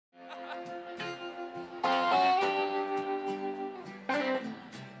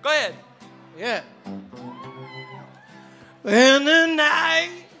Yeah. When the night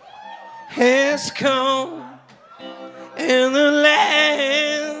has come and the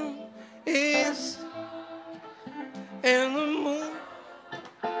land is, and the moon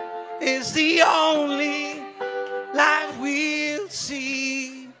is the only light we'll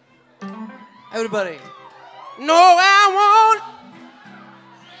see. Everybody. No, I won't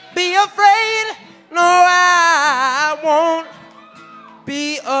be afraid. No, I won't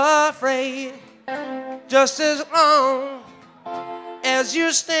be afraid. Just as long as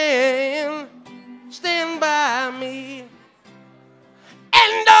you stand by me.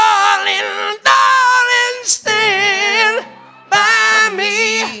 And darling, darling, stand by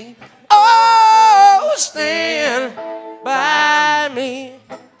me. Oh, stand by me.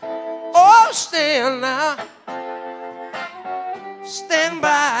 Oh, stand now. Stand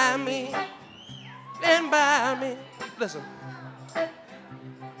by me. Stand by me. Listen.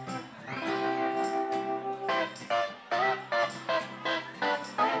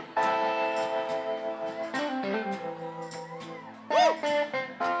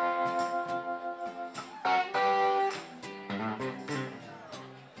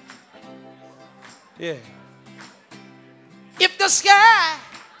 Yeah. If the sky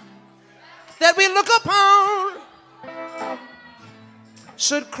that we look upon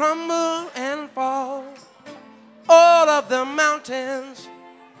should crumble and fall, all of the mountains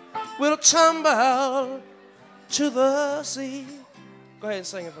will tumble to the sea. Go ahead and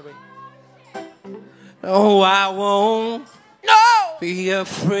sing it for me. Oh, I won't be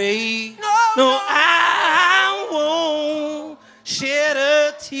afraid. No, I won't shed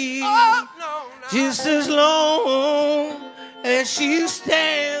a tear. Just as long as you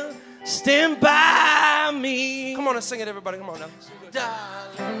stand by me. Come on and sing it, everybody. Come on now.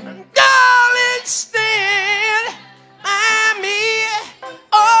 Darling, darling, stand by me.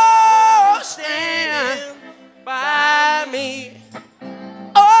 Oh, stand by me.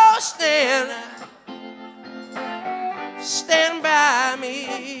 Oh, stand by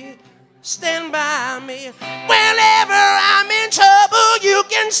me. Stand by me. Whenever I'm in trouble, you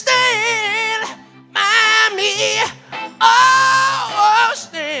can stand by me. Oh,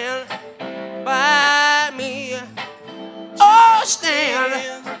 stand by me. Oh, stand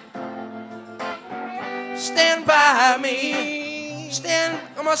by me. Stand.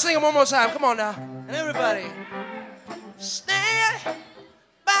 I'm gonna sing it one more time. Come on now. And everybody, stand.